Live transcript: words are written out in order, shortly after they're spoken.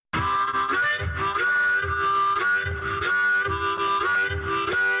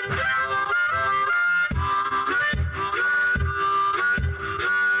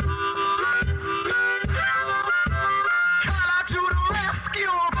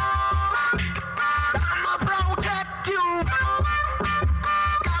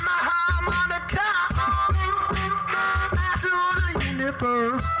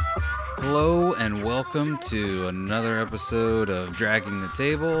Hello and welcome to another episode of Dragging the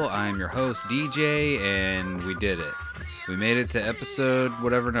Table. I'm your host DJ and we did it. We made it to episode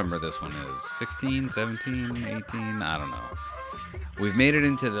whatever number this one is. 16, 17, 18, I don't know. We've made it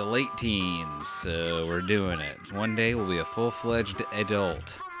into the late teens, so we're doing it. One day we'll be a full-fledged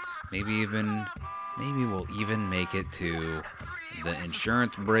adult. Maybe we'll even make it to the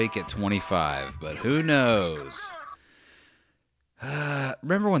insurance break at 25, but who knows?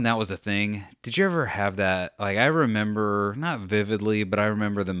 Remember when that was a thing? Did you ever have that? Like, I remember, not vividly, but I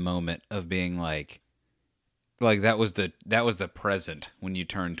remember the moment of being like that was the present when you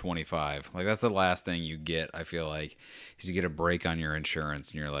turn 25. Like, that's the last thing you get, I feel like, is you get a break on your insurance,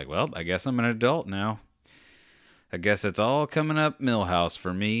 and you're like, well, I guess I'm an adult now. I guess it's all coming up Millhouse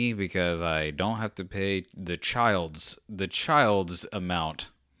for me because I don't have to pay the child's amount.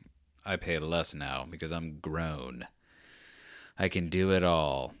 I pay less now because I'm grown. I can do it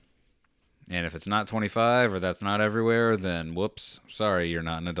all. And if it's not 25 or that's not everywhere, then whoops, sorry, you're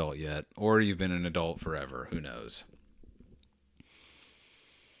not an adult yet. Or you've been an adult forever. Who knows?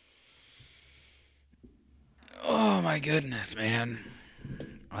 Oh my goodness, man.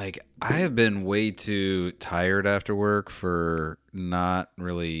 Like, I have been way too tired after work for not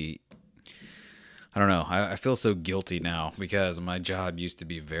really... I don't know. I feel so guilty now because my job used to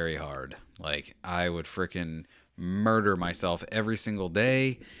be very hard. Like, I would frickin' murder myself every single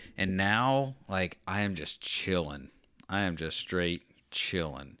day, and now, like, I am just chilling. I am just straight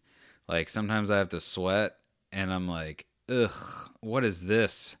chilling. Like, sometimes I have to sweat, and I'm like, ugh, what is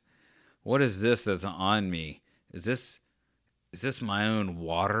this? What is this that's on me? Is this my own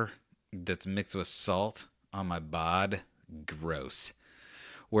water that's mixed with salt on my bod? Gross.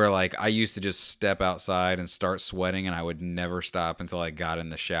 Where, like, I used to just step outside and start sweating, and I would never stop until I got in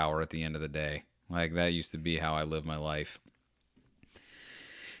the shower at the end of the day. Like, that used to be how I lived my life.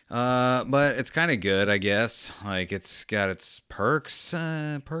 But it's kind of good, I guess. Like, it's got its perks,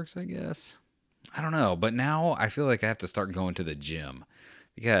 I guess. I don't know. But now I feel like I have to start going to the gym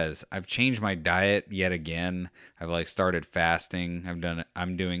because I've changed my diet yet again. I've, like, started fasting.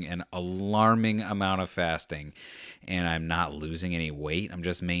 I'm doing an alarming amount of fasting, and I'm not losing any weight. I'm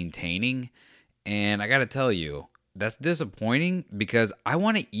just maintaining. And I got to tell you, that's disappointing because I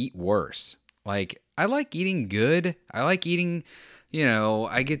want to eat worse. Like, I like eating good. I like eating,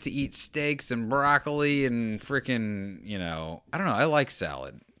 I get to eat steaks and broccoli and freaking, I don't know. I like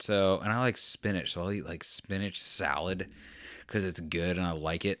salad. So, and I like spinach. So I'll eat like spinach salad because it's good and I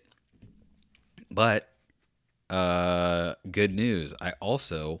like it. But, good news. I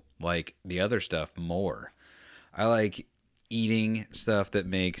also like the other stuff more. I like eating stuff that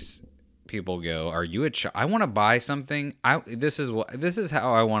makes people go, are you I want to buy something. This is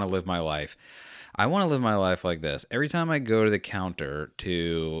how I want to live my life. I want to live my life like this. Every time I go to the counter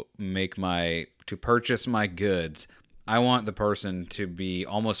to purchase my goods, I want the person to be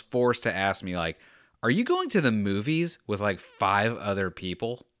almost forced to ask me, like, are you going to the movies with like 5 other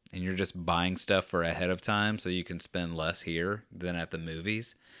people and you're just buying stuff for ahead of time so you can spend less here than at the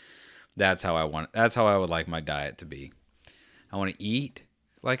movies? That's how I would like my diet to be. I want to eat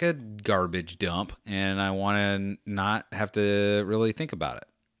like a garbage dump, and I want to not have to really think about it.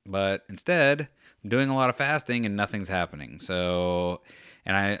 But instead, I'm doing a lot of fasting and nothing's happening. So,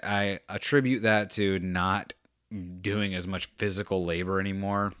 and I attribute that to not doing as much physical labor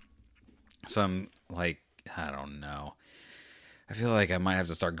anymore. So I'm like, I don't know. I feel like I might have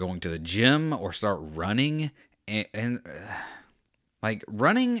to start going to the gym or start running. And like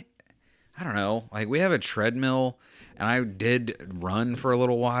running, I don't know. Like, we have a treadmill, and I did run for a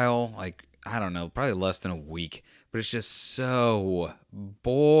little while. Like, I don't know, probably less than a week. But it's just so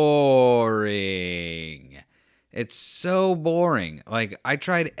boring. It's so boring. Like, I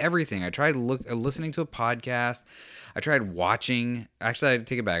tried everything. I tried listening to a podcast. I tried watching. Actually, I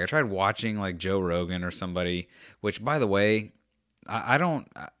take it back. I tried watching, like, Joe Rogan or somebody. Which, by the way, I don't...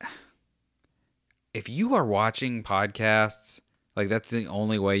 if you are watching podcasts... like, that's the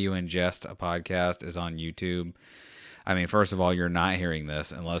only way you ingest a podcast is on YouTube. I mean, first of all, you're not hearing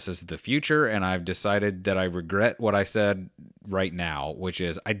this unless this is the future, and I've decided that I regret what I said right now, which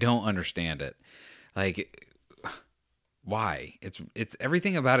is I don't understand it. Like, why? It's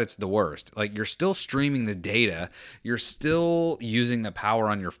everything about it's the worst. Like, you're still streaming the data. You're still using the power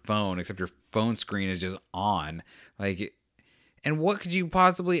on your phone, except your phone screen is just on. Like, and what could you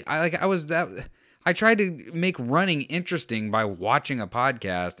possibly... I tried to make running interesting by watching a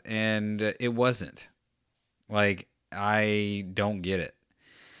podcast, and it wasn't. Like, I don't get it.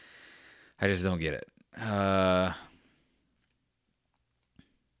 I just don't get it.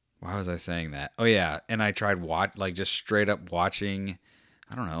 Why was I saying that? Oh, yeah. And I tried just straight up watching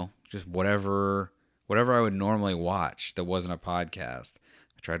I don't know, just whatever I would normally watch that wasn't a podcast.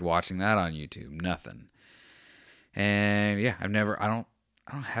 I tried watching that on YouTube, nothing. And yeah, I don't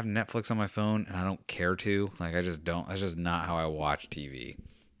have Netflix on my phone, and I don't care to. Like, I just don't. That's just not how I watch TV.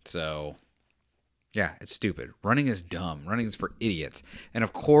 So yeah, it's stupid. Running is dumb. Running is for idiots. And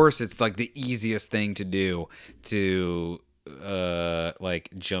of course, it's like the easiest thing to do to like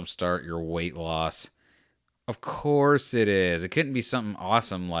jumpstart your weight loss. Of course it is. It couldn't be something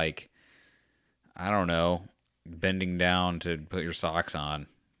awesome like, I don't know, bending down to put your socks on.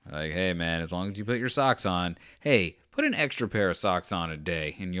 Like, hey man, as long as you put your socks on, hey, put an extra pair of socks on a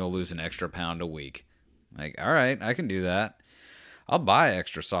day and you'll lose an extra pound a week. Like, all right, I can do that. I'll buy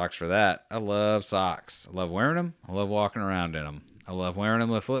extra socks for that. I love socks. I love wearing them. I love walking around in them. I love wearing them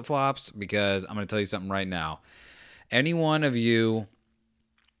with flip-flops because I'm going to tell you something right now. Any one of you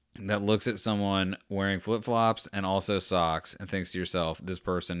that looks at someone wearing flip-flops and also socks and thinks to yourself, this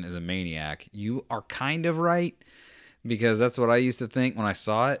person is a maniac, you are kind of right, because that's what I used to think when I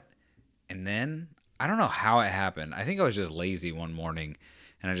saw it. And then, I don't know how it happened. I think I was just lazy one morning,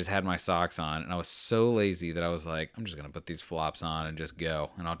 and I just had my socks on, and I was so lazy that I was like, I'm just going to put these flops on and just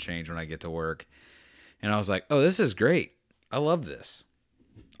go, and I'll change when I get to work. And I was like, oh, this is great. I love this.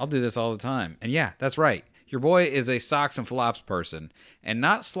 I'll do this all the time. And yeah, that's right. Your boy is a socks and flops person, and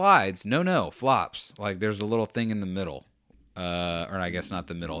not slides. No, flops. Like, there's a little thing in the middle, or I guess not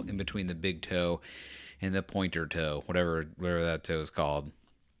the middle, in between the big toe and the pointer toe, whatever that toe is called.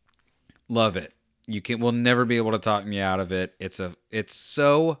 Love it. We'll never be able to talk me out of it. It's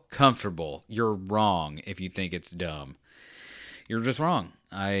so comfortable. You're wrong if you think it's dumb. You're just wrong.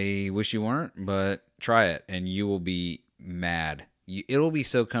 I wish you weren't, but try it and you will be mad. It'll be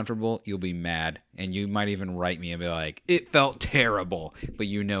so comfortable, you'll be mad, and you might even write me and be like, it felt terrible, but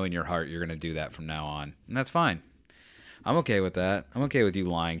you know in your heart you're going to do that from now on, and that's fine. I'm okay with that. I'm okay with you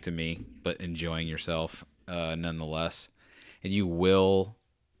lying to me, but enjoying yourself nonetheless, and you will,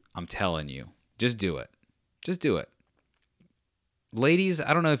 I'm telling you, just do it. Just do it. Ladies,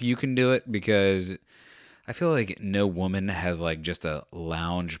 I don't know if you can do it, because I feel like no woman has like just a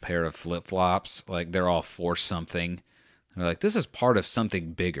lounge pair of flip-flops, like they're all for something. They're like, this is part of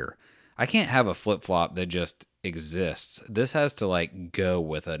something bigger. I can't have a flip-flop that just exists. This has to, like, go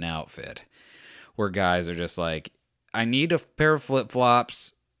with an outfit. Where guys are just like, I need a pair of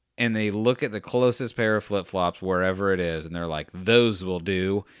flip-flops, and they look at the closest pair of flip-flops wherever it is, and they're like, those will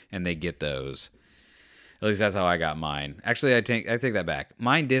do, and they get those. At least that's how I got mine. Actually, I take that back.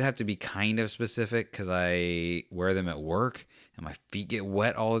 Mine did have to be kind of specific, because I wear them at work, and my feet get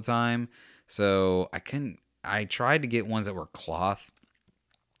wet all the time. So I tried to get ones that were cloth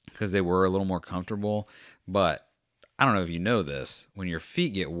because they were a little more comfortable, but I don't know if you know this. When your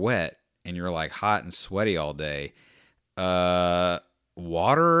feet get wet and you're like hot and sweaty all day,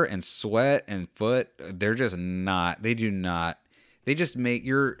 water and sweat and foot, they just make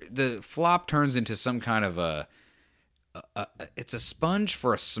the flop turns into some kind of it's a sponge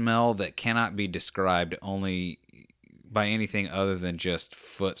for a smell that cannot be described only by anything other than just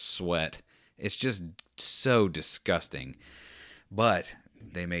foot sweat. It's just so disgusting. But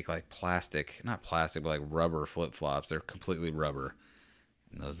they make like not plastic, but like rubber flip-flops. They're completely rubber.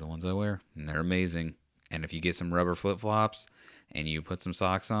 And those are the ones I wear. And they're amazing. And if you get some rubber flip-flops and you put some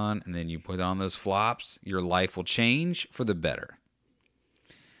socks on and then you put on those flops, your life will change for the better.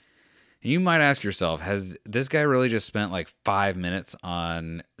 And you might ask yourself, has this guy really just spent like 5 minutes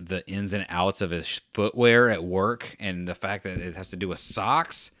on the ins and outs of his footwear at work and the fact that it has to do with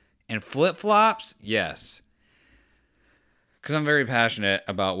socks and flip-flops? Yes. Because I'm very passionate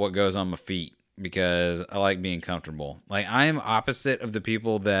about what goes on my feet, because I like being comfortable. Like, I am opposite of the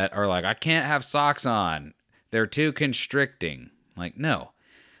people that are like, I can't have socks on. They're too constricting. Like, no.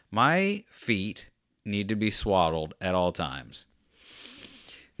 My feet need to be swaddled at all times.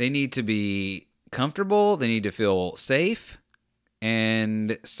 They need to be comfortable. They need to feel safe.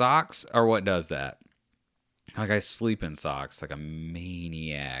 And socks are what does that. Like, I sleep in socks like a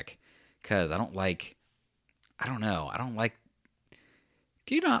maniac. Because I don't like...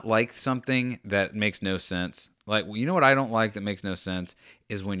 Do you not like something that makes no sense? Like, you know what I don't like that makes no sense?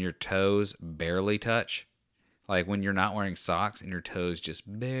 Is when your toes barely touch. Like, when you're not wearing socks and your toes just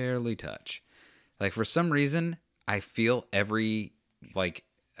barely touch. Like, for some reason, I feel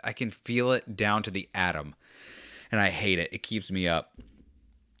I can feel it down to the atom. And I hate it. It keeps me up.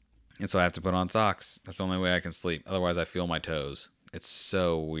 And so I have to put on socks. That's the only way I can sleep. Otherwise, I feel my toes. It's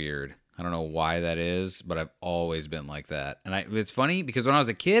so weird. I don't know why that is, but I've always been like that. And it's funny because when I was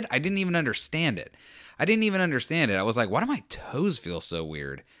a kid, I didn't even understand it. I was like, why do my toes feel so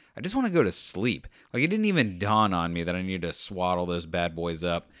weird? I just want to go to sleep. Like, it didn't even dawn on me that I needed to swaddle those bad boys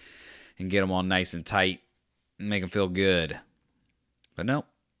up and get them all nice and tight and make them feel good. But nope,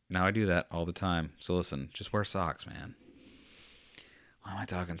 now I do that all the time. So listen, just wear socks, man. Why am I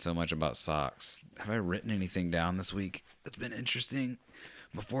talking so much about socks? Have I written anything down this week that's been interesting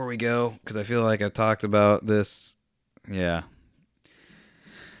before we go? Because I feel like I've talked about this. Yeah.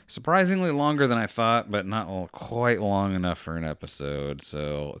 Surprisingly longer than I thought, but not quite long enough for an episode.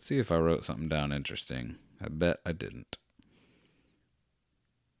 So let's see if I wrote something down interesting. I bet I didn't.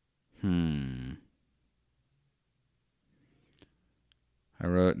 I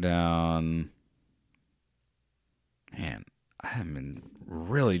wrote down... Man, I have been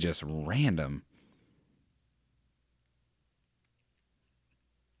really just random.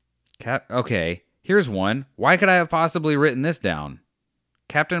 Okay, here's one. Why could I have possibly written this down?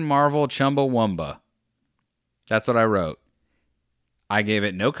 Captain Marvel Chumbawamba. That's what I wrote. I gave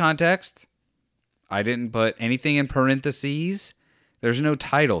it no context. I didn't put anything in parentheses. There's no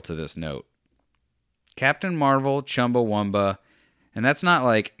title to this note. Captain Marvel Chumbawamba. And that's not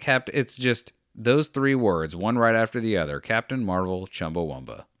like it's just those three words, one right after the other. Captain Marvel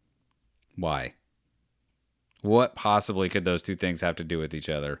Chumbawamba. Why? What possibly could those two things have to do with each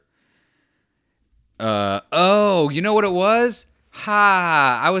other? You know what it was?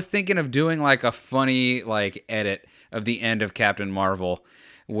 I was thinking of doing like a funny like edit of the end of Captain Marvel,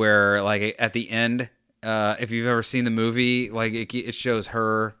 where like at the end, if you've ever seen the movie, like it shows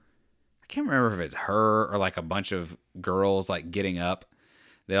her. I can't remember if it's her or like a bunch of girls like getting up.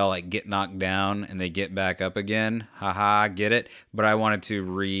 They all like get knocked down and they get back up again. Get it? But I wanted to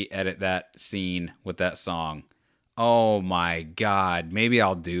re-edit that scene with that song. Oh my God. Maybe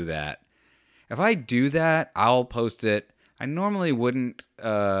I'll do that. If I do that, I'll post it. I normally wouldn't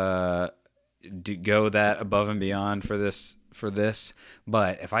go that above and beyond for this,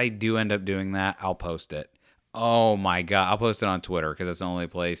 but if I do end up doing that, I'll post it. Oh my God. I'll post it on Twitter because that's the only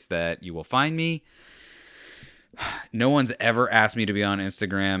place that you will find me. No one's ever asked me to be on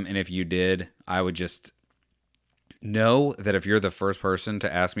Instagram, and if you did, I would just know that if you're the first person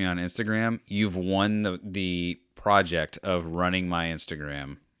to ask me on Instagram, you've won the project of running my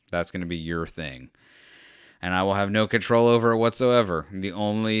Instagram. That's going to be your thing. And I will have no control over it whatsoever. The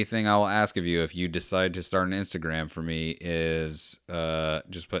only thing I will ask of you if you decide to start an Instagram for me is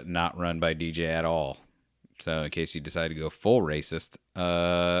just put not run by DJ at all. So in case you decide to go full racist,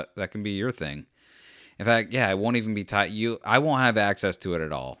 that can be your thing. In fact, yeah, it won't even be tight. I won't have access to it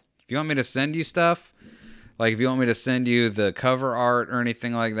at all. If you want me to send you stuff, like if you want me to send you the cover art or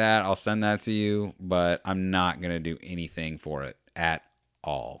anything like that, I'll send that to you. But I'm not going to do anything for it at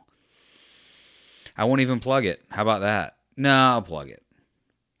all. I won't even plug it. How about that? No, I'll plug it.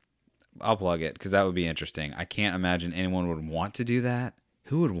 Because that would be interesting. I can't imagine anyone would want to do that.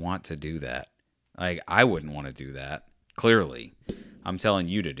 Who would want to do that? Like, I wouldn't want to do that. Clearly. I'm telling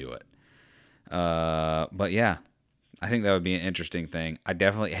you to do it. But yeah, I think that would be an interesting thing.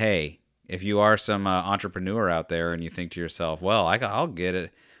 Hey, if you are some entrepreneur out there and you think to yourself, well, I'll get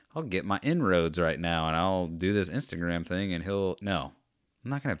it. I'll get my inroads right now and I'll do this Instagram thing and no, I'm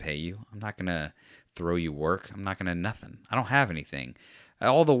not going to pay you. I'm not going to throw you work. I'm not going to nothing. I don't have anything.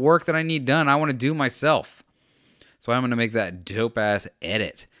 All the work that I need done, I want to do myself. So I'm going to make that dope ass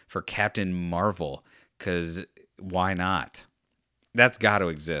edit for Captain Marvel. Cause why not? That's got to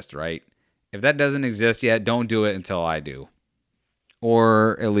exist, right? If that doesn't exist yet, don't do it until I do.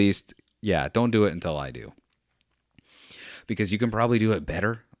 Or at least, yeah, don't do it until I do. Because you can probably do it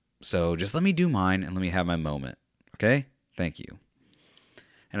better. So just let me do mine and let me have my moment. Okay? Thank you.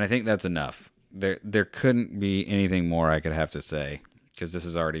 And I think that's enough. There couldn't be anything more I could have to say. Because this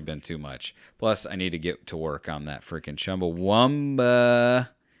has already been too much. Plus, I need to get to work on that freaking Chumbawamba.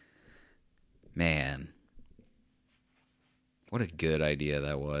 Man. What a good idea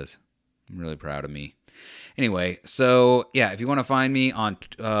that was. I'm really proud of me. Anyway, so yeah, if you want to find me on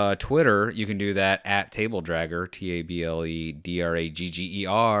Twitter, you can do that at TableDragger,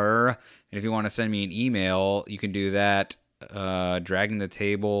 TableDragger. And if you want to send me an email, you can do that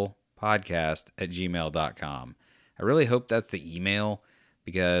draggingthetablepodcast@gmail.com. I really hope that's the email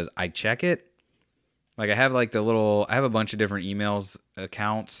because I check it. Like I have like I have a bunch of different emails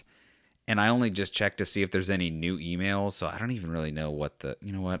accounts. And I only just check to see if there's any new emails, so I don't even really know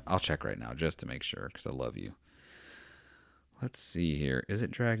you know what? I'll check right now just to make sure, because I love you. Let's see here. Is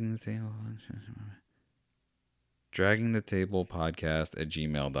it Dragging the Table? Dragging the Table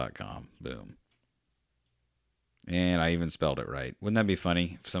podcast@gmail.com. Boom. And I even spelled it right. Wouldn't that be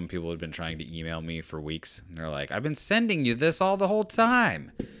funny if some people had been trying to email me for weeks, and they're like, I've been sending you this all the whole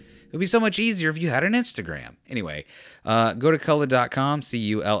time. It would be so much easier if you had an Instagram. Anyway, go to Cullah.com,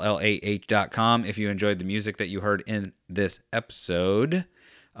 Cullah.com, if you enjoyed the music that you heard in this episode.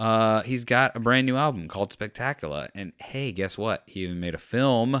 He's got a brand new album called Spectacular. And hey, guess what? He even made a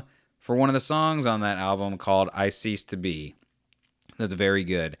film for one of the songs on that album called I Cease to Be. That's very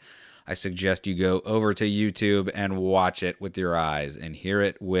good. I suggest you go over to YouTube and watch it with your eyes and hear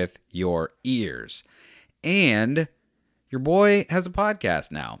it with your ears. And your boy has a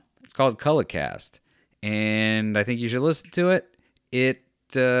podcast now. It's called Cullahcast. And I think you should listen to it.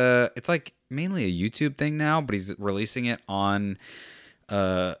 It's like mainly a YouTube thing now, but he's releasing it on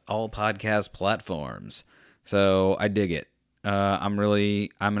all podcast platforms. So I dig it. I'm going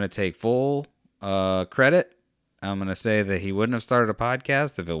to take full credit. I'm going to say that he wouldn't have started a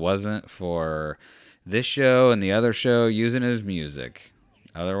podcast if it wasn't for this show and the other show using his music.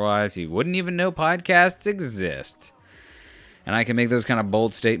 Otherwise, he wouldn't even know podcasts exist. And I can make those kind of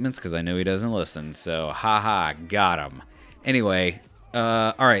bold statements because I know he doesn't listen. So, haha, got him. Anyway,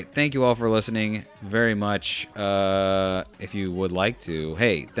 all right. Thank you all for listening very much. If you would like to,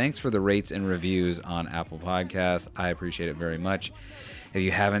 hey, thanks for the rates and reviews on Apple Podcasts. I appreciate it very much. If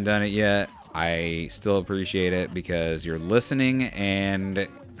you haven't done it yet, I still appreciate it because you're listening, and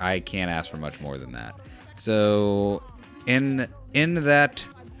I can't ask for much more than that. So, in that,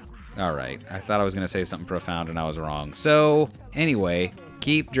 all right, I thought I was going to say something profound, and I was wrong. So, anyway,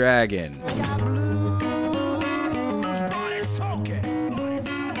 keep dragging.